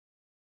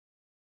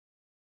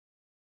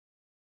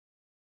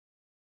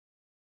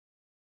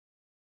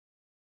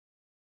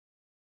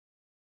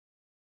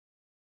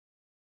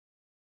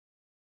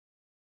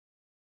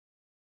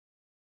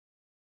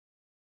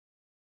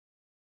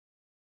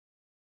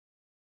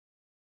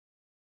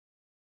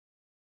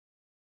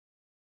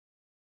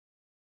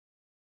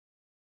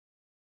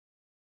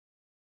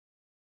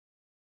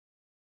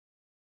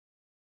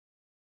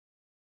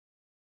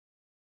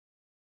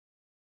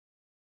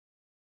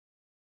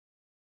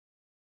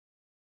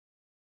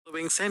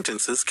following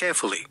sentences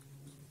carefully.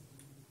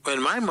 When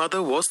my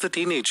mother was the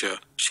teenager,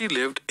 she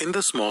lived in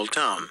the small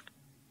town.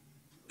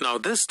 Now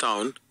this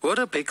town were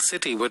a big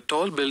city with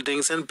tall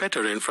buildings and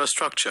better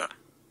infrastructure.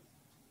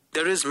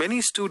 There is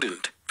many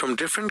students from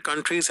different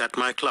countries at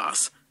my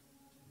class.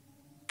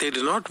 They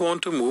do not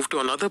want to move to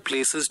another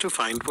places to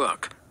find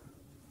work.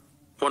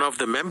 One of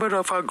the member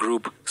of our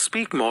group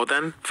speak more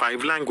than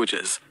 5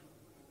 languages.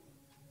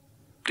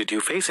 Did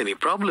you face any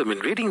problem in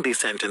reading these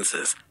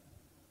sentences?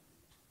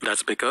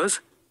 That's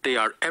because they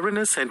are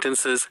erroneous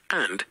sentences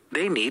and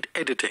they need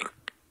editing.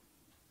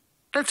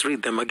 Let's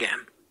read them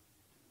again.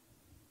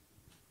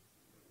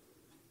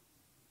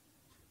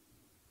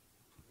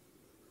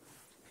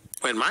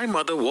 When my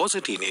mother was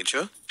a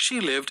teenager, she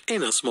lived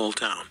in a small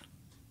town.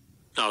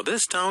 Now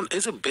this town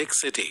is a big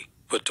city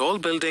with tall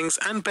buildings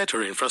and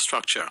better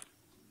infrastructure.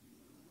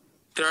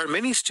 There are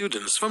many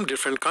students from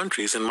different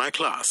countries in my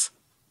class.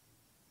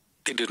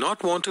 They do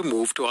not want to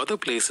move to other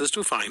places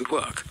to find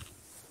work.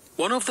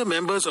 One of the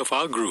members of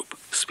our group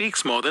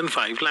speaks more than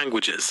 5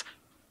 languages.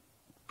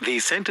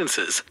 These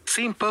sentences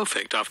seem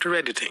perfect after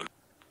editing.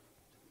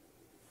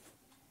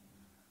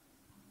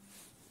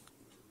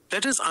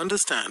 Let us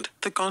understand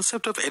the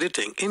concept of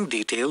editing in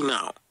detail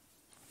now.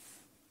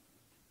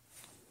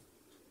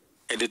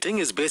 Editing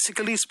is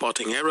basically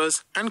spotting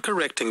errors and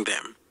correcting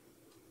them.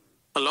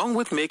 Along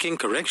with making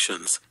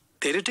corrections,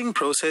 the editing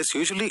process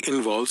usually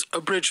involves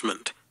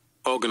abridgment,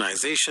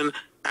 organization,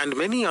 and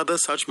many other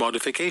such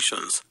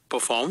modifications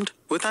performed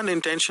with an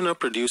intention of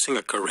producing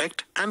a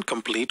correct and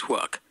complete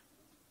work.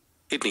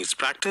 It needs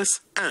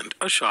practice and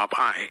a sharp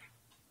eye.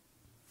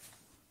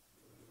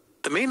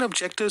 The main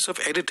objectives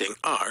of editing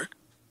are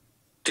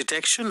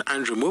detection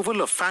and removal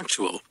of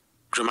factual,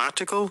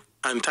 grammatical,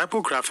 and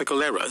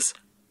typographical errors,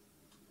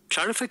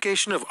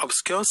 clarification of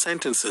obscure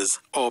sentences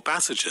or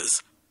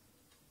passages,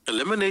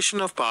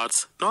 elimination of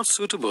parts not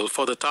suitable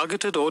for the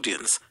targeted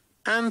audience,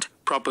 and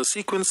proper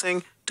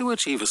sequencing to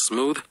achieve a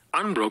smooth,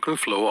 unbroken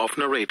flow of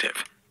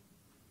narrative.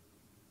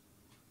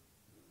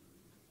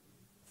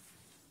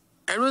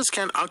 Errors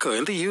can occur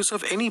in the use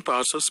of any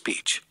parts of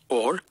speech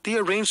or the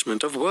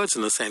arrangement of words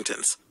in a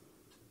sentence.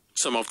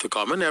 Some of the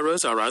common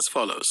errors are as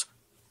follows.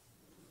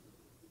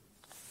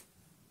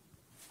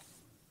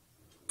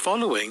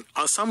 Following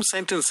are some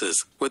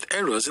sentences with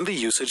errors in the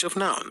usage of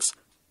nouns.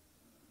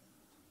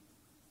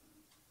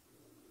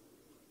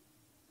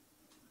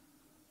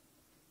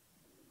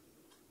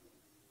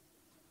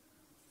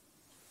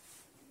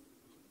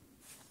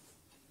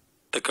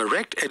 The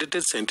correct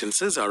edited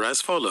sentences are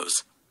as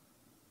follows.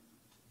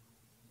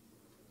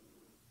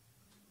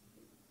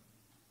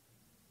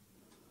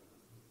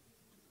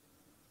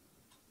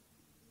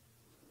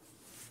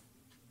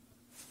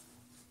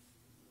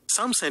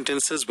 Some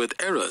sentences with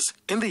errors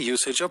in the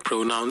usage of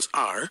pronouns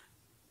are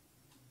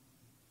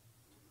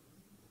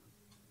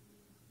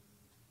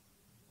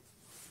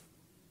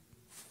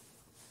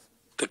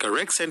the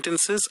correct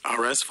sentences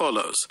are as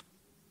follows.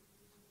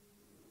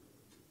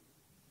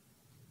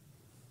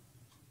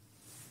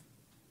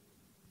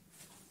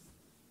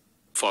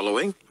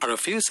 Following are a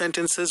few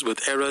sentences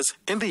with errors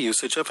in the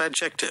usage of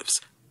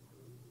adjectives.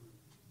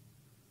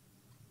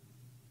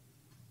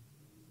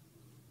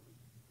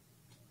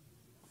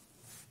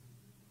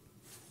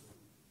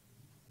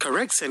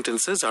 Correct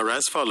sentences are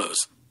as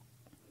follows.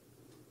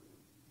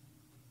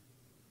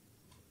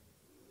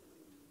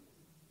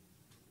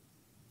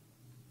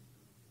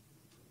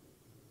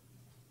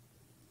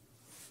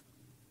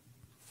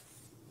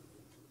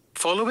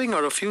 Following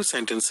are a few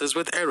sentences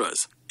with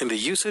errors in the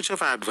usage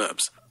of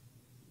adverbs.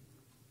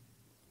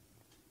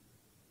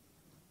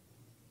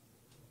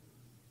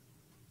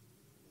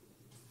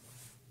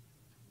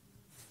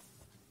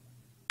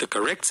 The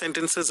correct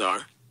sentences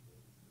are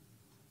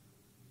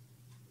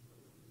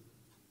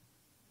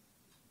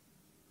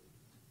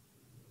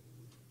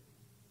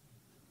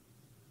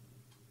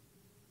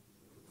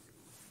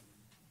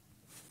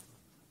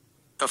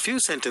a few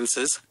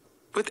sentences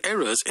with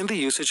errors in the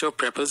usage of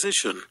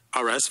preposition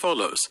are as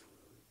follows.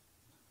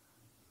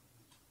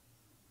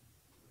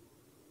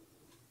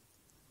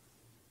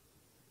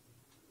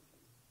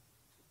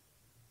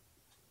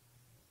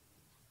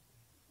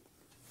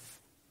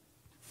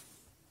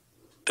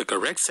 The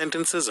correct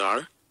sentences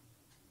are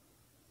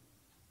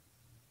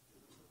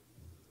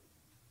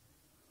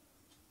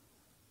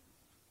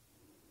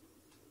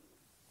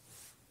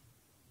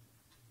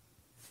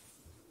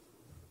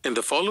in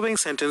the following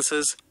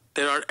sentences,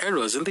 there are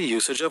errors in the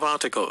usage of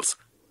articles.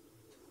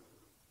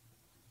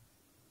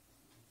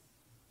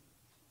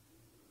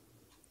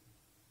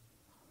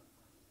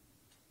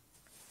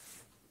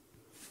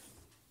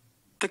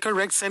 The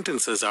correct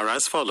sentences are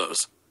as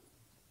follows.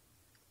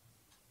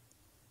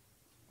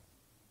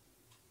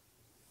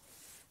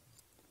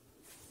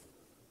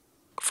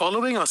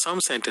 Following are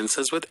some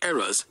sentences with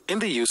errors in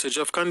the usage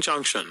of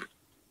conjunction.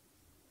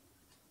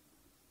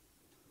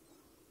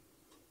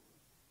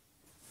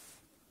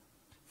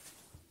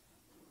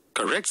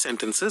 Correct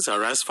sentences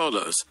are as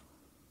follows.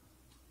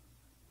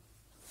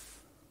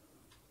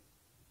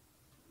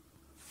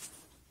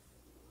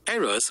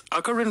 Errors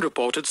occur in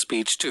reported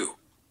speech too.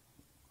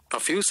 A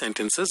few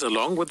sentences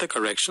along with the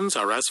corrections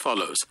are as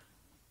follows.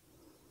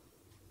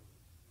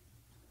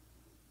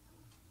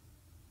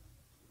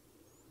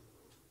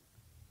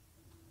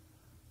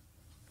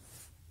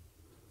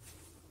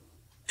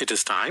 It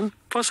is time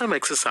for some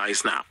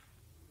exercise now.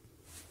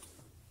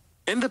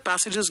 In the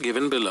passages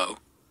given below,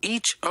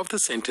 each of the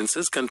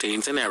sentences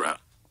contains an error.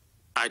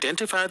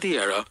 Identify the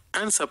error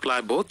and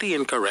supply both the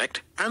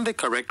incorrect and the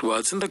correct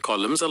words in the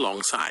columns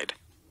alongside.